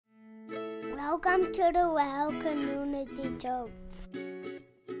Welcome to the Well Community Church.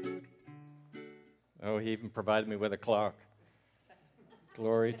 Oh, he even provided me with a clock.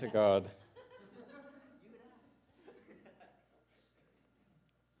 Glory to God.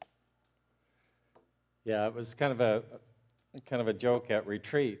 Yeah, it was kind of a joke at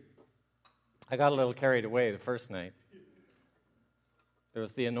retreat. I got a little carried away the first night. It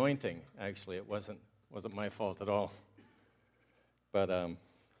was the anointing, actually. It wasn't my fault at all. But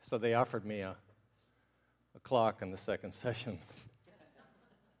so they offered me a clock in the second session.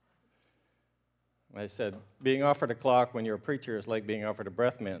 I said, being offered a clock when you're a preacher is like being offered a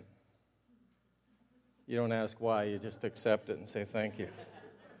breath mint. You don't ask why, you just accept it and say thank you.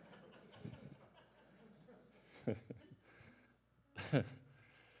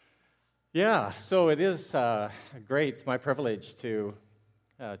 Yeah, so it is great. It's my privilege to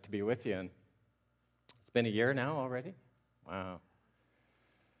be with you. And it's been a year now already? Wow.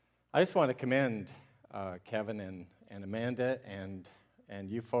 I just want to commend Kevin and Amanda and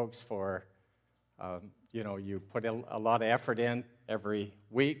you folks for, you put a lot of effort in every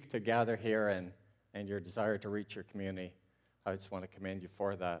week to gather here and your desire to reach your community. I just want to commend you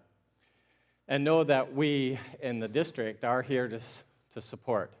for that. And know that we in the district are here to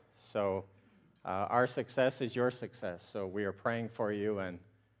support. So our success is your success. So we are praying for you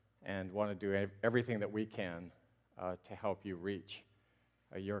and want to do everything that we can to help you reach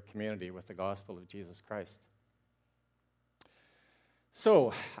your community with the gospel of Jesus Christ.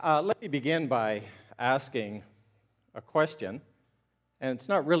 So let me begin by asking a question. And it's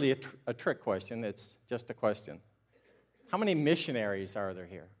not really a trick question. It's just a question. How many missionaries are there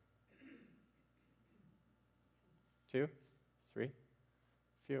here? 2? 3? A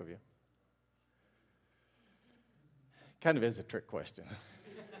few of you. Kind of is a trick question.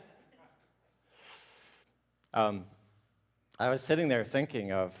 I was sitting there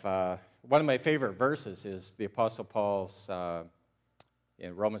thinking of one of my favorite verses is the Apostle Paul's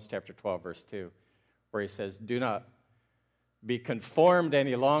in Romans chapter 12, verse 2, where he says, "Do not be conformed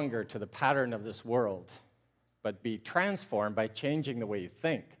any longer to the pattern of this world, but be transformed by changing the way you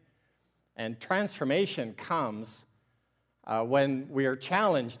think." And transformation comes when we are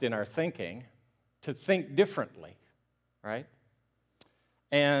challenged in our thinking to think differently, right?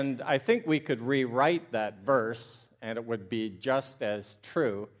 And I think we could rewrite that verse, and it would be just as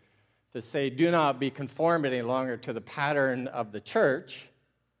true to say, do not be conformed any longer to the pattern of the church,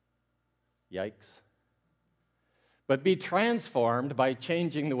 yikes, but be transformed by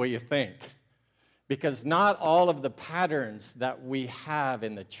changing the way you think. Because not all of the patterns that we have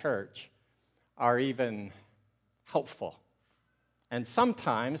in the church are even helpful. And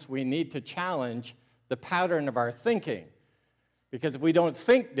sometimes we need to challenge the pattern of our thinking. Because if we don't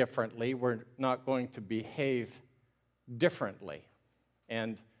think differently, we're not going to behave differently.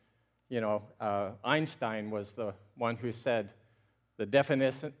 And, Einstein was the one who said the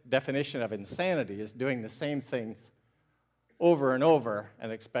definition of insanity is doing the same things over and over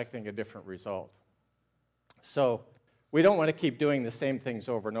and expecting a different result. So we don't want to keep doing the same things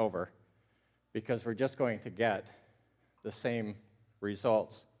over and over because we're just going to get the same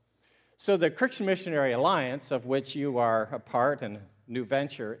results. So the Christian Missionary Alliance, of which you are a part and a new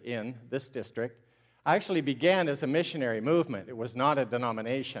venture in this district, actually began as a missionary movement. It was not a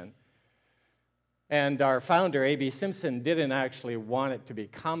denomination. And our founder, A.B. Simpson, didn't actually want it to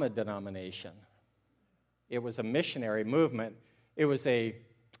become a denomination. It was a missionary movement. It was a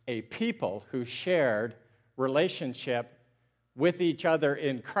people who shared relationship with each other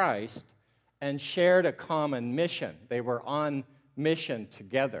in Christ and shared a common mission. They were on mission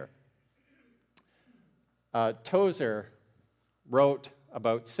together. Tozer wrote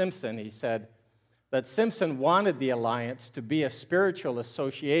about Simpson. He said that Simpson wanted the alliance to be a spiritual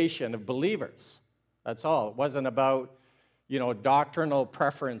association of believers. That's all. It wasn't about, doctrinal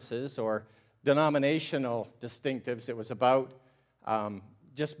preferences or denominational distinctives. It was about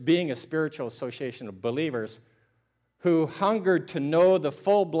just being a spiritual association of believers who hungered to know the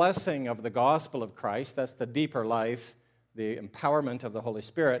full blessing of the gospel of Christ. That's the deeper life, the empowerment of the Holy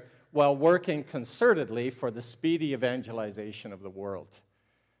Spirit, while working concertedly for the speedy evangelization of the world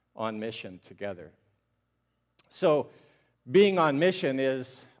on mission together. So being on mission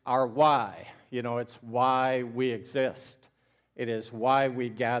is our why. It's why we exist. It is why we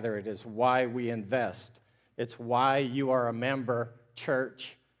gather. It is why we invest. It's why you are a member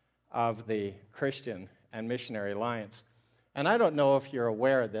church of the Christian and Missionary Alliance. And I don't know if you're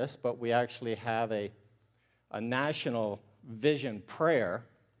aware of this, but we actually have a national vision prayer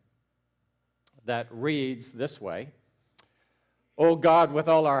that reads this way: "O God, with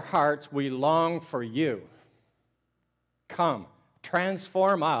all our hearts we long for you. Come,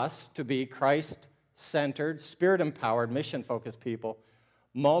 transform us to be Christ-centered, Spirit-empowered, mission-focused people,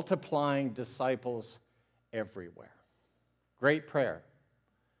 multiplying disciples everywhere. Great prayer.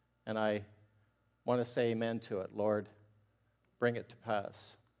 And I want to say amen to it. Lord, bring it to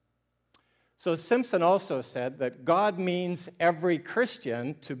pass. So Simpson also said that God means every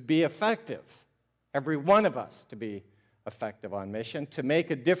Christian to be effective, every one of us to be effective on mission, to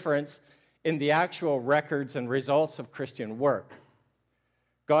make a difference in the actual records and results of Christian work.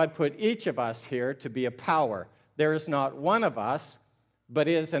 God put each of us here to be a power. There is not one of us, but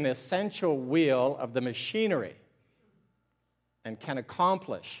is an essential wheel of the machinery and can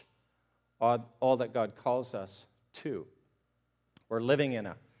accomplish all that God calls us to. We're living in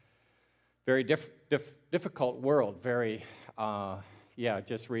a very difficult world,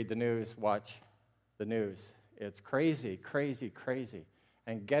 just read the news, watch the news. It's crazy, crazy, crazy,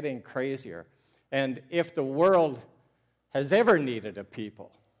 and getting crazier. And if the world has ever needed a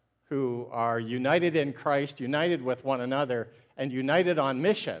people who are united in Christ, united with one another, and united on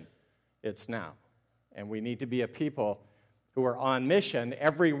mission, it's now. And we need to be a people who are on mission,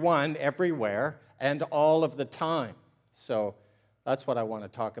 everyone, everywhere, and all of the time. So that's what I want to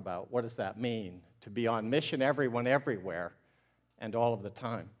talk about. What does that mean? To be on mission, everyone, everywhere, and all of the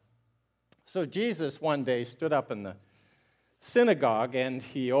time. So Jesus one day stood up in the synagogue and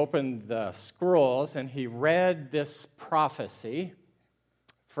he opened the scrolls and he read this prophecy,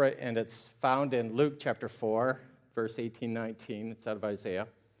 and it's found in Luke chapter 4, verse 18-19. It's out of Isaiah.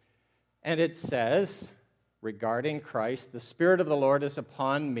 And it says, regarding Christ, the Spirit of the Lord is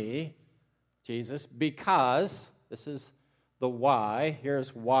upon me, Jesus, because, this is the why,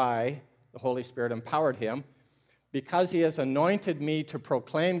 here's why the Holy Spirit empowered him, because he has anointed me to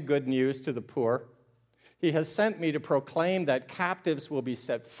proclaim good news to the poor. He has sent me to proclaim that captives will be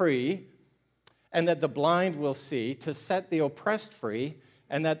set free, and that the blind will see, to set the oppressed free,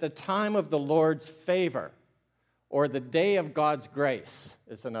 and that the time of the Lord's favor, or the day of God's grace,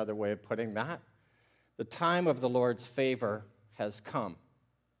 is another way of putting that. The time of the Lord's favor has come.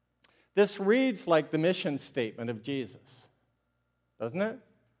 This reads like the mission statement of Jesus, doesn't it?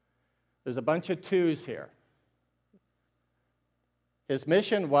 There's a bunch of twos here. His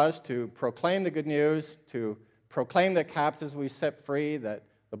mission was to proclaim the good news, to proclaim that captives will be set free, that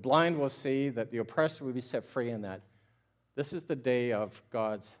the blind will see, that the oppressed will be set free, and that this is the day of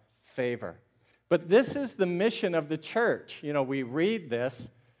God's favor. But this is the mission of the church. You know, we read this,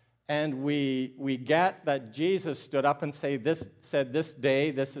 and we get that Jesus stood up and said, this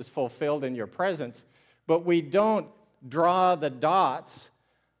day, this is fulfilled in your presence. But we don't draw the dots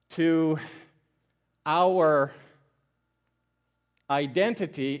to our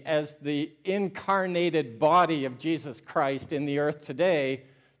identity as the incarnated body of Jesus Christ in the earth today,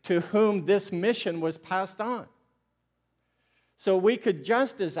 to whom this mission was passed on. So we could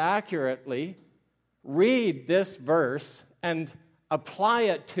just as accurately read this verse and apply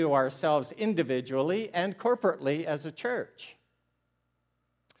it to ourselves individually and corporately as a church.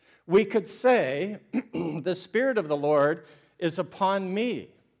 We could say, the Spirit of the Lord is upon me,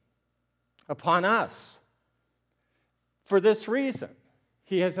 upon us. For this reason,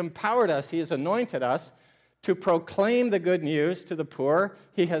 he has empowered us, he has anointed us to proclaim the good news to the poor.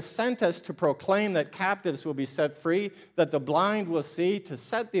 He has sent us to proclaim that captives will be set free, that the blind will see, to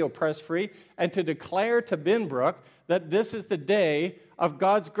set the oppressed free, and to declare to Binbrook that this is the day of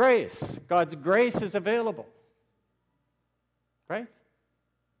God's grace. God's grace is available. Right?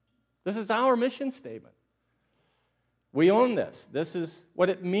 This is our mission statement. We own this. This is what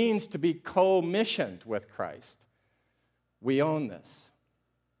it means to be co-missioned with Christ. We own this.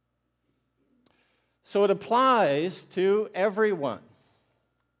 So it applies to everyone.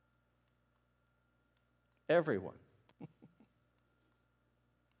 Everyone.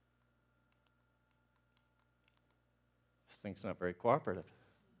 This thing's not very cooperative.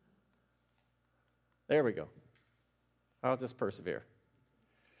 There we go. I'll just persevere.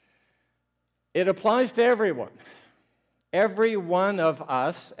 It applies to everyone. Every one of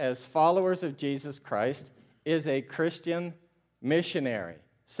us, as followers of Jesus Christ, is a Christian missionary.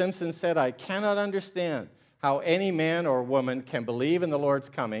 Simpson said, I cannot understand how any man or woman can believe in the Lord's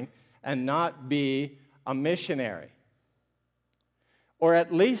coming and not be a missionary, or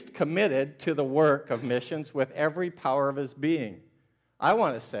at least committed to the work of missions with every power of his being. I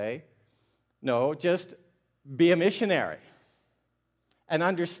want to say, no, just be a missionary and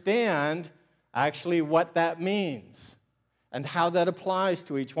understand actually what that means and how that applies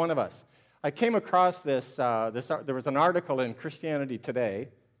to each one of us. I came across this, there was an article in Christianity Today,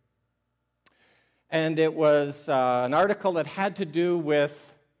 and it was an article that had to do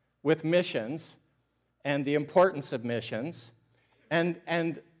with missions and the importance of missions.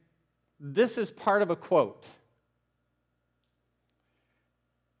 And this is part of a quote.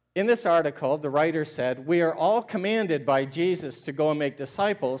 In this article, the writer said, "We are all commanded by Jesus to go and make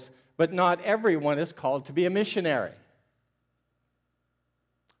disciples, but not everyone is called to be a missionary."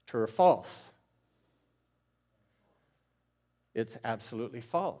 True or false? It's absolutely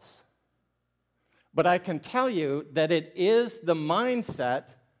false. But I can tell you that it is the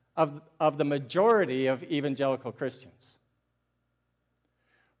mindset of the majority of evangelical Christians.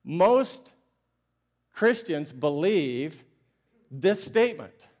 Most Christians believe this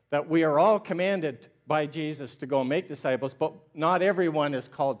statement, that we are all commanded by Jesus to go and make disciples, but not everyone is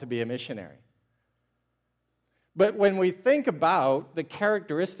called to be a missionary. But when we think about the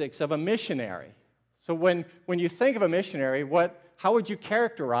characteristics of a missionary, so when you think of a missionary, how would you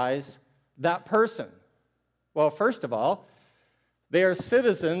characterize that person? Well, first of all, they are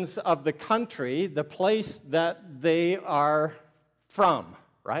citizens of the country, the place that they are from,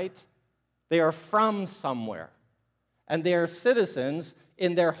 right? They are from somewhere. And they are citizens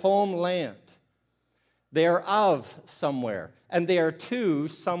in their homeland. They are of somewhere, and they are to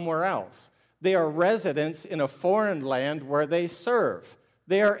somewhere else. They are residents in a foreign land where they serve.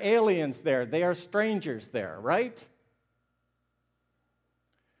 They are aliens there. They are strangers there, right?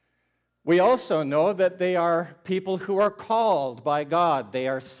 We also know that they are people who are called by God. They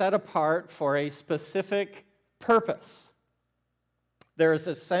are set apart for a specific purpose. There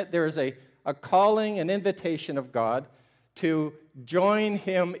is a calling, an invitation of God to join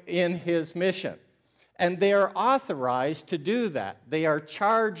him in his mission. And they are authorized to do that. They are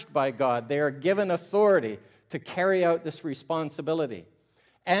charged by God. They are given authority to carry out this responsibility.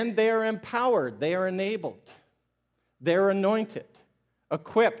 And they are empowered. They are enabled. They are anointed,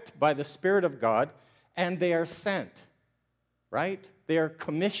 equipped by the Spirit of God, and they are sent, right? They are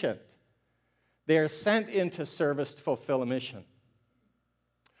commissioned. They are sent into service to fulfill a mission.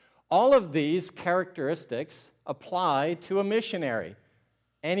 All of these characteristics apply to a missionary,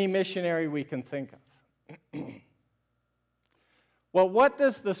 any missionary we can think of. Well, what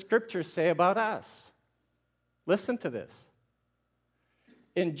does the Scripture say about us? Listen to this.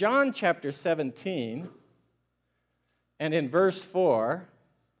 In John chapter 17, and in verse 4,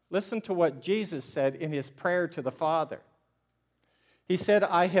 listen to what Jesus said in his prayer to the Father. He said,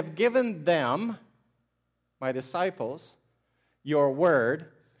 "I have given them," my disciples, "your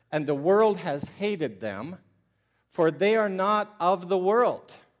word, and the world has hated them, for they are not of the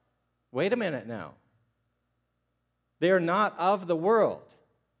world." Wait a minute now. They are not of the world.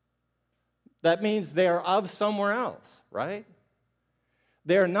 That means they are of somewhere else, right?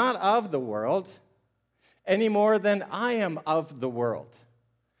 They are not of the world any more than I am of the world.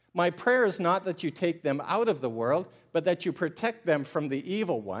 My prayer is not that you take them out of the world, but that you protect them from the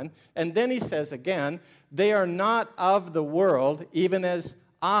evil one. And then he says again, they are not of the world, even as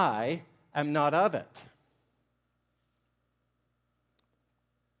I am not of it.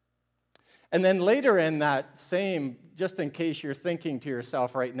 And then later in that same, just in case you're thinking to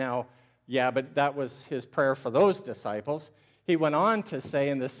yourself right now, yeah, but that was his prayer for those disciples, he went on to say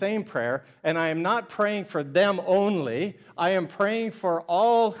in the same prayer, "And I am not praying for them only, I am praying for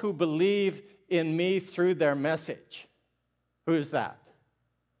all who believe in me through their message." Who is that?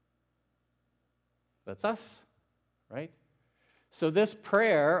 That's us, right? So this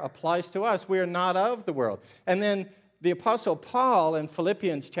prayer applies to us. We are not of the world. And then the Apostle Paul in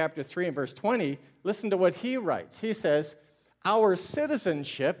Philippians chapter 3 and verse 20, listen to what he writes. He says, "Our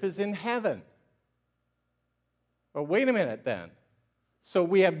citizenship is in heaven." Well, wait a minute then. So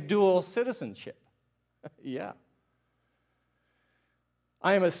we have dual citizenship. Yeah.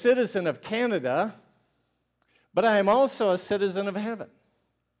 I am a citizen of Canada, but I am also a citizen of heaven.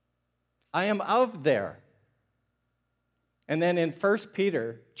 I am of there. And then in 1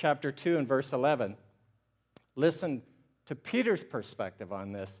 Peter chapter 2 and verse 11, listen to Peter's perspective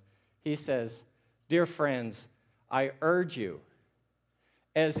on this. He says, "Dear friends, I urge you,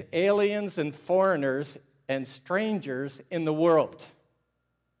 as aliens and foreigners and strangers in the world."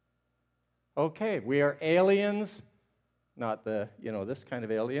 Okay, we are aliens, not the, this kind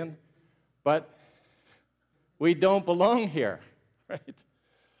of alien, but we don't belong here, right?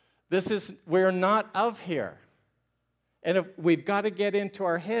 We're not of here. And we've got to get into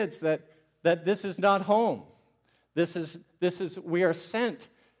our heads that this is not home. We are sent.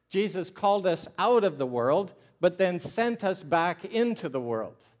 Jesus called us out of the world, but then sent us back into the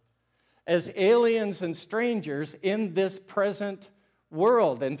world as aliens and strangers in this present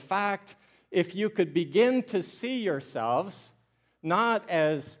world. In fact, if you could begin to see yourselves not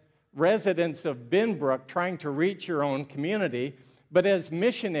as residents of Binbrook trying to reach your own community, but as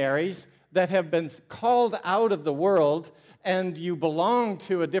missionaries that have been called out of the world and you belong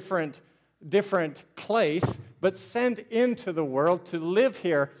to a different place, but sent into the world to live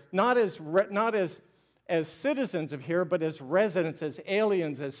here, not as citizens of here, but as residents, as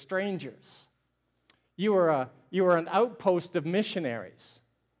aliens, as strangers. You are an outpost of missionaries.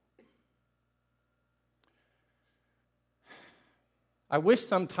 I wish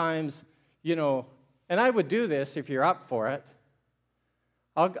sometimes, and I would do this if you're up for it.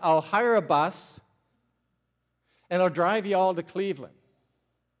 I'll hire a bus, and I'll drive you all to Cleveland.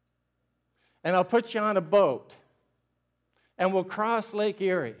 And I'll put you on a boat, and we'll cross Lake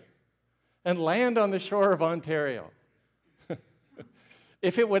Erie and land on the shore of Ontario.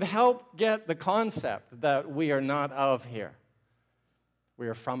 If it would help get the concept that we are not of here. We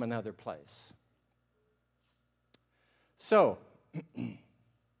are from another place. So,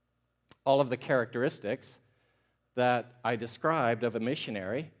 all of the characteristics that I described of a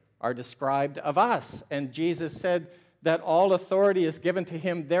missionary are described of us. And Jesus said that all authority is given to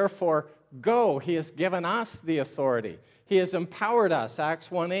him, therefore go. He has given us the authority. He has empowered us. Acts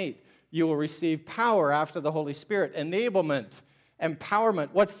 1:8. You will receive power after the Holy Spirit. Enablement,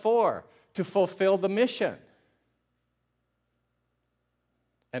 empowerment. What for? To fulfill the mission.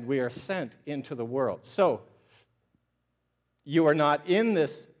 And we are sent into the world. So, you are not in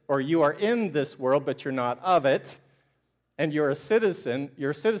this, or you are in this world, but you're not of it. And you're a citizen.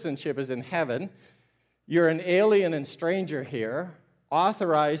 Your citizenship is in heaven. You're an alien and stranger here,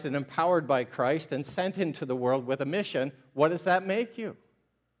 authorized and empowered by Christ and sent into the world with a mission. What does that make you?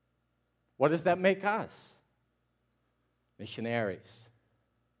 What does that make us? Missionaries.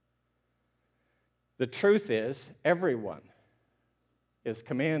 The truth is, everyone is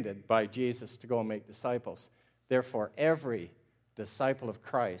commanded by Jesus to go and make disciples. Therefore, every disciple of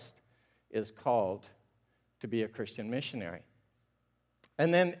Christ is called to be a Christian missionary.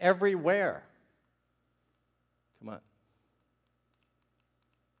 And then everywhere. Come on.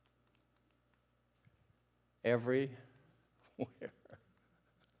 Everywhere.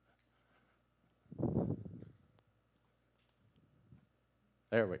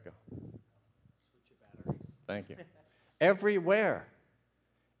 There we go. Thank you. Everywhere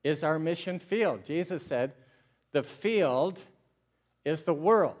is our mission field. Jesus said, the field is the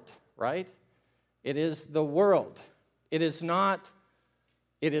world, right? It is the world. It is not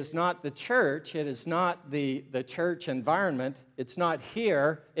the church. It is not the church environment. It's not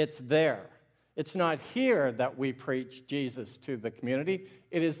here. It's there. It's not here that we preach Jesus to the community.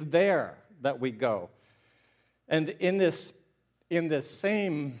 It is there that we go. And in this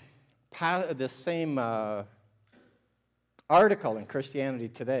same article in Christianity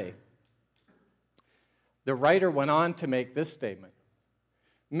Today, the writer went on to make this statement.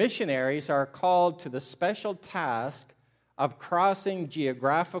 Missionaries are called to the special task of crossing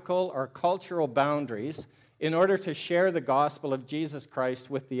geographical or cultural boundaries in order to share the gospel of Jesus Christ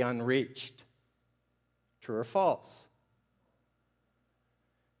with the unreached. True or false?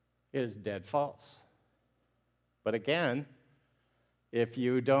 It is dead false. But again, if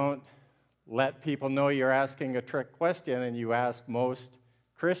you don't let people know you're asking a trick question and you ask most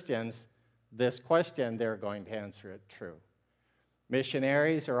Christians this question, they're going to answer it true.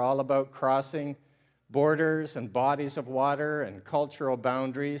 Missionaries are all about crossing borders and bodies of water and cultural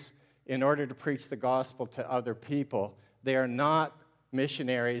boundaries in order to preach the gospel to other people. They are not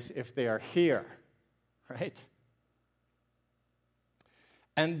missionaries if they are here, right?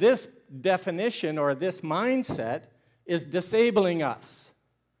 And this definition or this mindset is disabling us.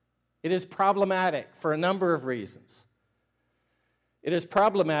 It is problematic for a number of reasons. It is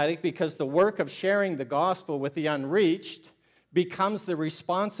problematic because the work of sharing the gospel with the unreached becomes the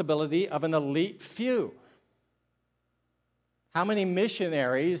responsibility of an elite few. How many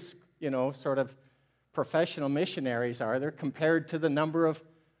missionaries, sort of professional missionaries are there compared to the number of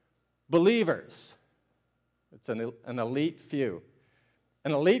believers? It's an elite few.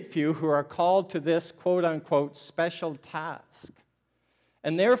 An elite few who are called to this quote-unquote special task.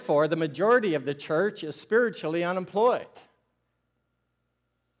 And therefore, the majority of the church is spiritually unemployed,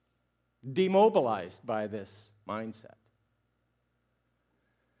 demobilized by this mindset,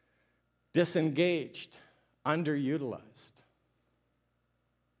 disengaged, underutilized.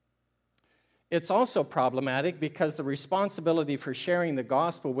 It's also problematic because the responsibility for sharing the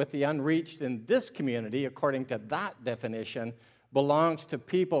gospel with the unreached in this community, according to that definition, belongs to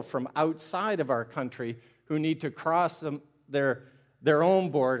people from outside of our country who need to cross their own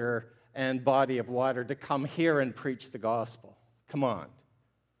border and body of water to come here and preach the gospel. Come on.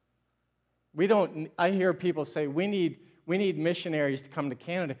 I hear people say, we need missionaries to come to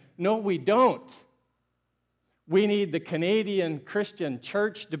Canada. No, we don't. We need the Canadian Christian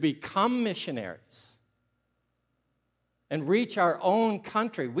church to become missionaries. and reach our own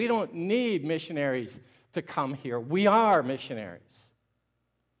country. We don't need missionaries to come here. We are missionaries.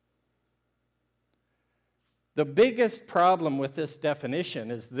 The biggest problem with this definition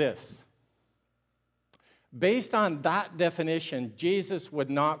is this. Based on that definition, Jesus would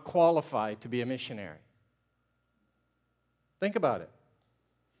not qualify to be a missionary. Think about it.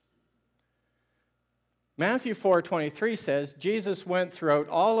 Matthew 4:23 says, Jesus went throughout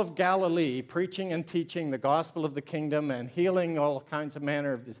all of Galilee, preaching and teaching the gospel of the kingdom and healing all kinds of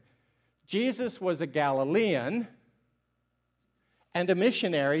manner of disease. Jesus was a Galilean and a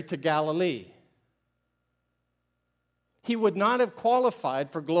missionary to Galilee. He would not have qualified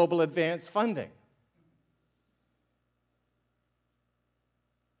for global advance funding.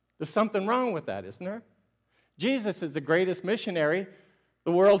 There's something wrong with that, isn't there? Jesus is the greatest missionary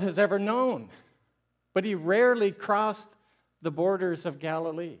the world has ever known, but he rarely crossed the borders of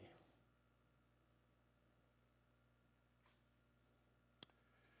Galilee.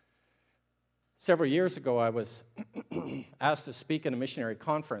 Several years ago, I was asked to speak at a missionary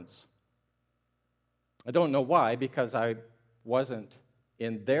conference. I don't know why, because I wasn't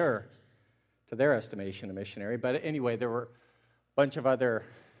to their estimation, a missionary. But anyway, there were a bunch of other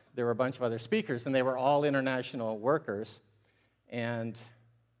speakers, and they were all international workers. And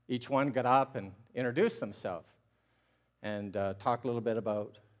each one got up and introduced themselves and talked a little bit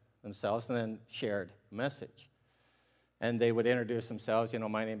about themselves, and then shared a message. And they would introduce themselves.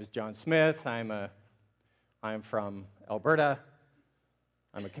 My name is John Smith. I'm from Alberta.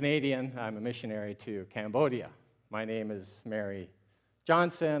 I'm a Canadian. I'm a missionary to Cambodia. My name is Mary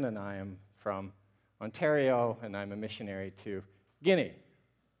Johnson, and I am from Ontario, and I'm a missionary to Guinea.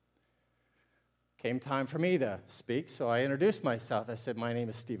 Came time for me to speak, so I introduced myself. I said, my name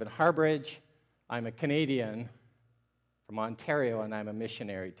is Stephen Harbridge. I'm a Canadian from Ontario, and I'm a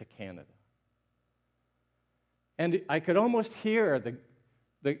missionary to Canada. And I could almost hear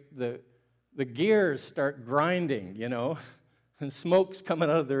the gears start grinding, and smoke's coming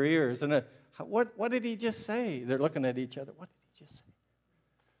out of their ears. And what did he just say? They're looking at each other. What did he just say?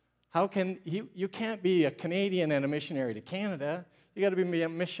 How can you can't be a Canadian and a missionary to Canada. You got to be a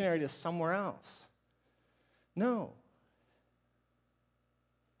missionary to somewhere else. No.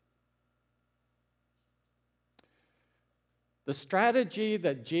 The strategy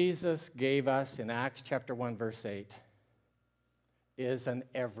that Jesus gave us in Acts chapter 1, verse 8 is an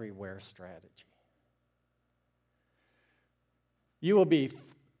everywhere strategy. You will be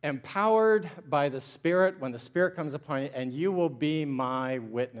empowered by the Spirit when the Spirit comes upon you, and you will be my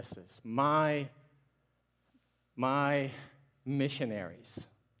witnesses, my missionaries.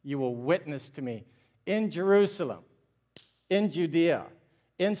 You will witness to me in Jerusalem, in Judea,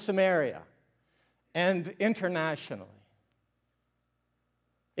 in Samaria, and internationally.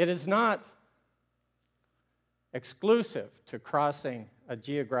 It is not exclusive to crossing a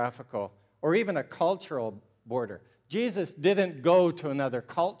geographical or even a cultural border. Jesus didn't go to another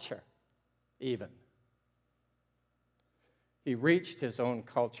culture, even. He reached his own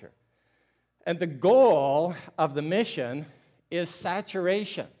culture. And the goal of the mission is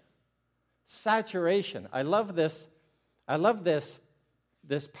saturation. Saturation. I love this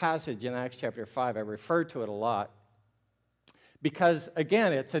passage in Acts chapter 5. I refer to it a lot because,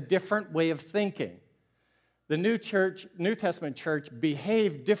 again, it's a different way of thinking. The New Testament church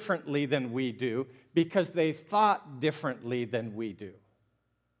behaved differently than we do because they thought differently than we do.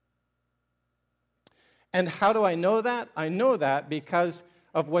 And how do I know that? I know that because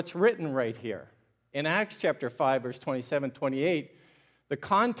of what's written right here. In Acts chapter 5, verse 27, 28, the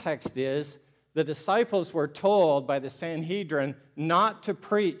context is the disciples were told by the Sanhedrin not to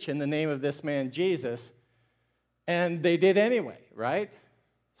preach in the name of this man Jesus, and they did anyway, right?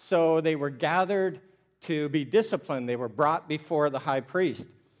 So they were gathered to be disciplined. They were brought before the high priest.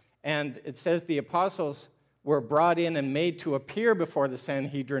 And it says the apostles were brought in and made to appear before the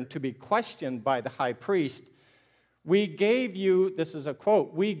Sanhedrin to be questioned by the high priest. We gave you, this is a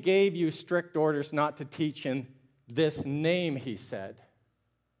quote, we gave you strict orders not to teach in this name, he said.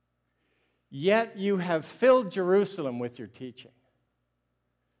 Yet you have filled Jerusalem with your teaching.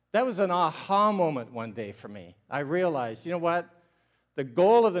 That was an aha moment one day for me. I realized, you know what? The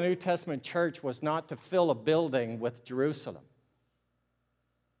goal of the New Testament church was not to fill a building with Jerusalem.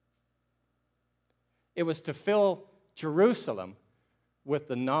 It was to fill Jerusalem with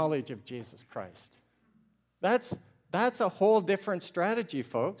the knowledge of Jesus Christ. That's a whole different strategy,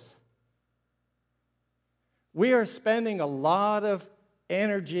 folks. We are spending a lot of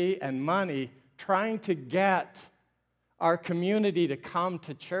energy and money trying to get our community to come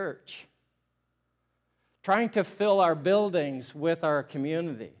to church, trying to fill our buildings with our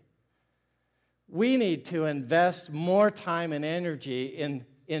community. we need to invest more time and energy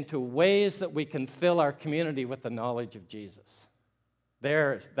into ways that we can fill our community with the knowledge of Jesus.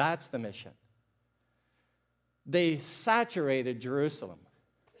 That's the mission. They saturated Jerusalem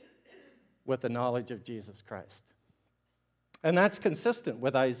with the knowledge of Jesus Christ. And that's consistent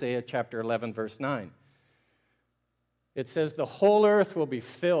with Isaiah chapter 11, verse 9. It says, the whole earth will be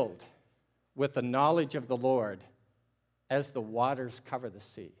filled with the knowledge of the Lord as the waters cover the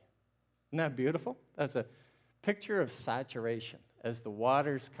sea. Isn't that beautiful? That's a picture of saturation as the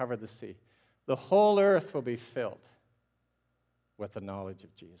waters cover the sea. The whole earth will be filled with the knowledge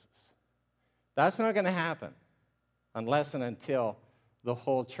of Jesus. That's not going to happen unless and until the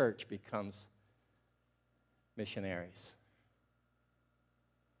whole church becomes missionaries.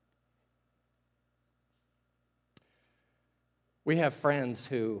 We have friends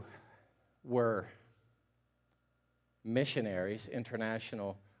who were missionaries,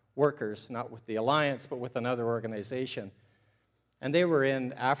 international workers, not with the Alliance, but with another organization. And they were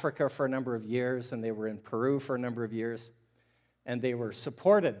in Africa for a number of years, and they were in Peru for a number of years, and they were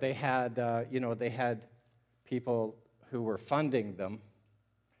supported. They had, they had people who were funding them.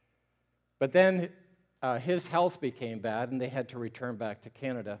 But then his health became bad, and they had to return back to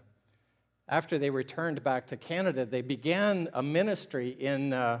Canada. After they returned back to Canada, they began a ministry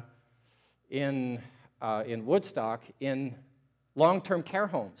in Woodstock in long-term care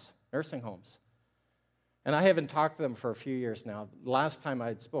homes, nursing homes. And I haven't talked to them for a few years now. Last time I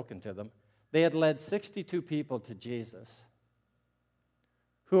had spoken to them, they had led 62 people to Jesus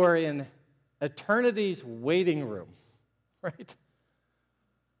who are in eternity's waiting room, right?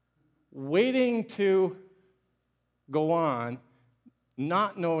 Waiting to go on,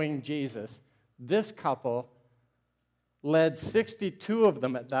 not knowing Jesus. This couple led 62 of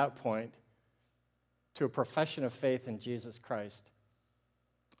them at that point to a profession of faith in Jesus Christ.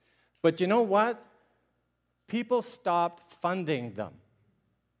 But you know what? People stopped funding them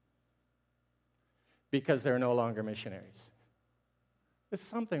because they're no longer missionaries. There's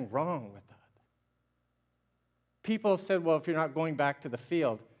something wrong with that. People said, well, if you're not going back to the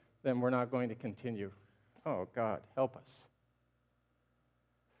field, then we're not going to continue. Oh, God, help us.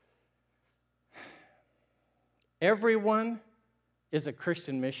 Everyone is a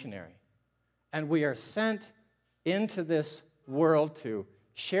Christian missionary. And we are sent into this world to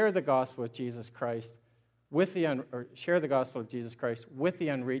share the gospel of Jesus Christ with the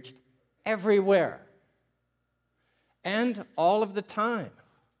unreached everywhere and all of the time.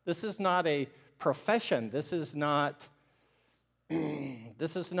 This is not a profession. This is not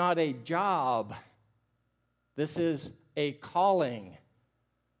a job. This is a calling.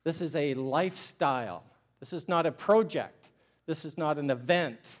 This is a lifestyle. This is not a project. This is not an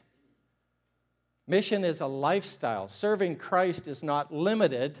event. Mission is a lifestyle. Serving Christ is not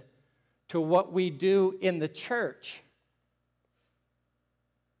limited to what we do in the church.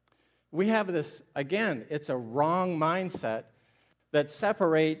 We have this, again, it's a wrong mindset that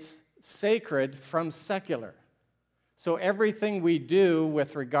separates sacred from secular. So everything we do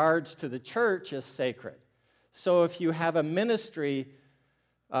with regards to the church is sacred. So if you have a ministry,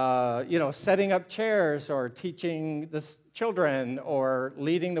 setting up chairs or teaching the children or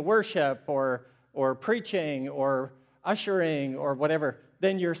leading the worship or preaching or ushering or whatever,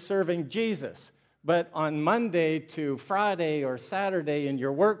 then you're serving Jesus. But on Monday to Friday or Saturday in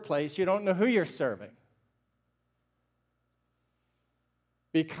your workplace, you don't know who you're serving.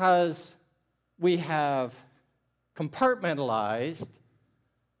 Because we have compartmentalized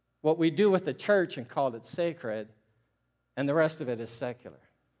what we do with the church and called it sacred, and the rest of it is secular.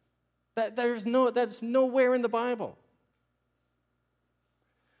 That's nowhere in the Bible.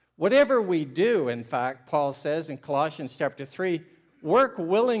 Whatever we do, in fact, Paul says in Colossians chapter 3, work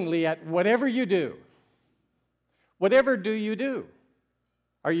willingly at whatever you do. Whatever do you do?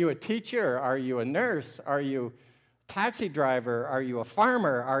 Are you a teacher? Are you a nurse? Are you a taxi driver? Are you a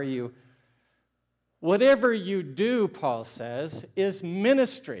farmer? Whatever you do, Paul says, is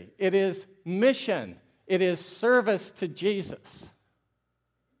ministry. It is mission. It is service to Jesus.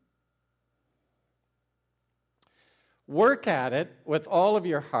 Work at it with all of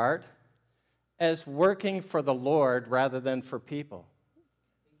your heart as working for the Lord rather than for people.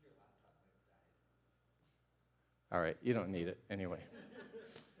 All right, you don't need it anyway.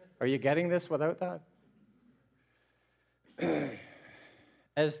 Are you getting this without that?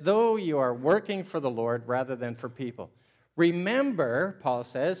 As though you are working for the Lord rather than for people. Remember, Paul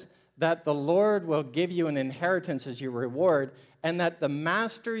says, that the Lord will give you an inheritance as your reward, and that the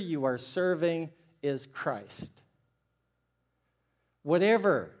master you are serving is Christ.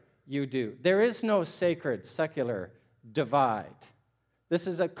 Whatever you do, there is no sacred, secular divide. This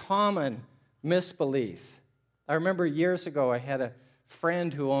is a common misbelief. I remember years ago I had a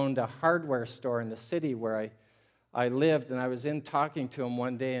friend who owned a hardware store in the city where I lived, and I was in talking to him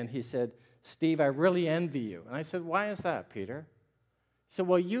one day, and he said, "Steve, I really envy you." And I said, "Why is that, Peter?" He said,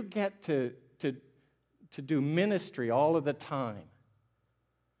 "Well, you get to do ministry all of the time.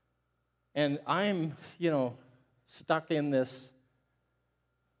 And I'm, stuck in this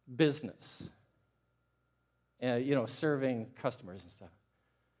business, serving customers and stuff."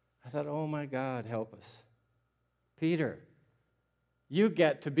 I thought, oh my God, help us. Peter, you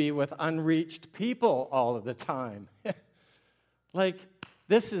get to be with unreached people all of the time.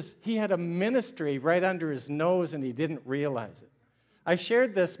 He had a ministry right under his nose and he didn't realize it. I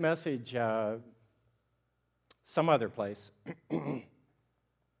shared this message some other place.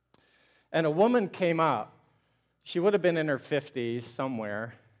 And a woman came up. She would have been in her 50s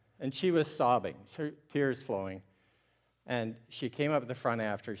somewhere, and she was sobbing, her tears flowing. And she came up at the front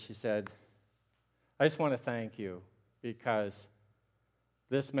after. She said, "I just want to thank you because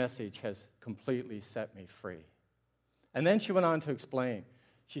this message has completely set me free." And then she went on to explain.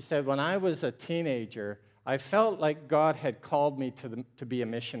 She said, "When I was a teenager, I felt like God had called me to be a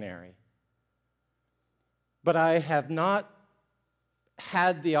missionary. But I have not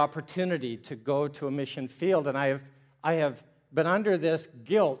had the opportunity to go to a mission field, and I have been under this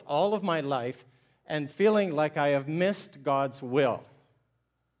guilt all of my life and feeling like I have missed God's will."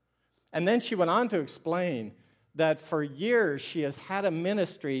 And then she went on to explain that for years she has had a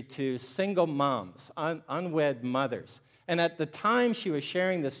ministry to single moms, unwed mothers. And at the time she was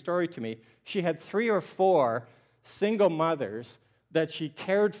sharing this story to me, she had 3 or 4 single mothers that she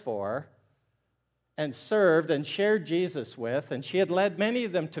cared for and served and shared Jesus with, and she had led many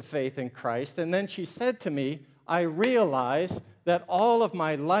of them to faith in Christ. And then she said to me, "I realize that all of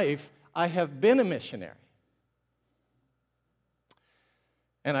my life I have been a missionary."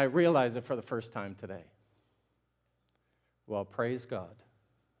 And I realize it for the first time today. Well, praise God.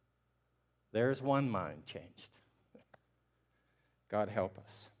 There's one mind changed. God help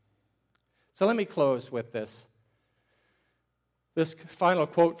us. So let me close with this final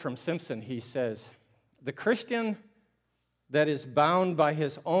quote from Simpson. He says, "The Christian that is bound by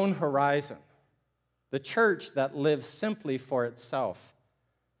his own horizon, the church that lives simply for itself,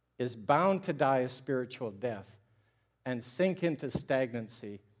 is bound to die a spiritual death and sink into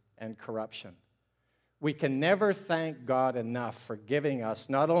stagnancy and corruption. We can never thank God enough for giving us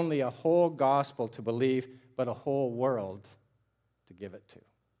not only a whole gospel to believe, but a whole world to give it to."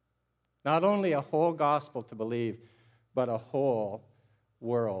 Not only a whole gospel to believe, but a whole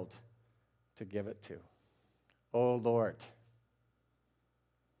world to give it to. Oh, Lord,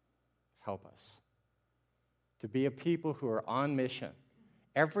 help us to be a people who are on mission,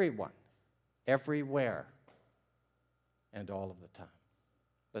 everyone, everywhere, and all of the time.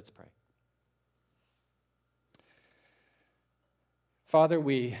 Let's pray. Father,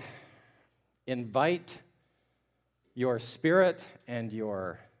 we invite your Spirit and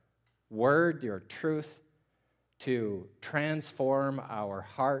your word, your truth, to transform our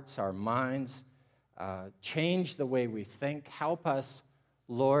hearts, our minds, change the way we think. Help us,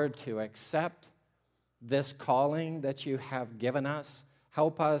 Lord, to accept this calling that you have given us.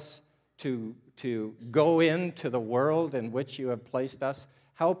 Help us to go into the world in which you have placed us.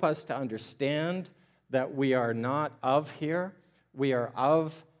 Help us to understand that we are not of here. We are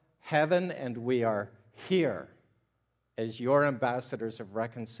of heaven, and we are here as your ambassadors of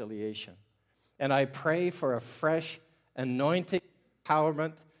reconciliation. And I pray for a fresh anointing,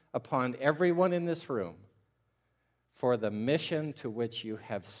 empowerment upon everyone in this room for the mission to which you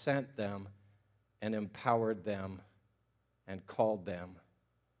have sent them and empowered them and called them.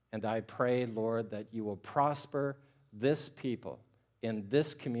 And I pray, Lord, that you will prosper this people in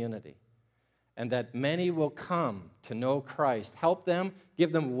this community and that many will come to know Christ. Help them,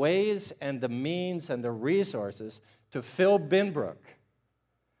 give them ways and the means and the resources to fill Binbrook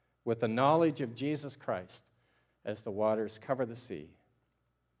with the knowledge of Jesus Christ as the waters cover the sea.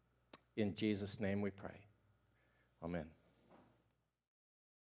 In Jesus' name we pray. Amen.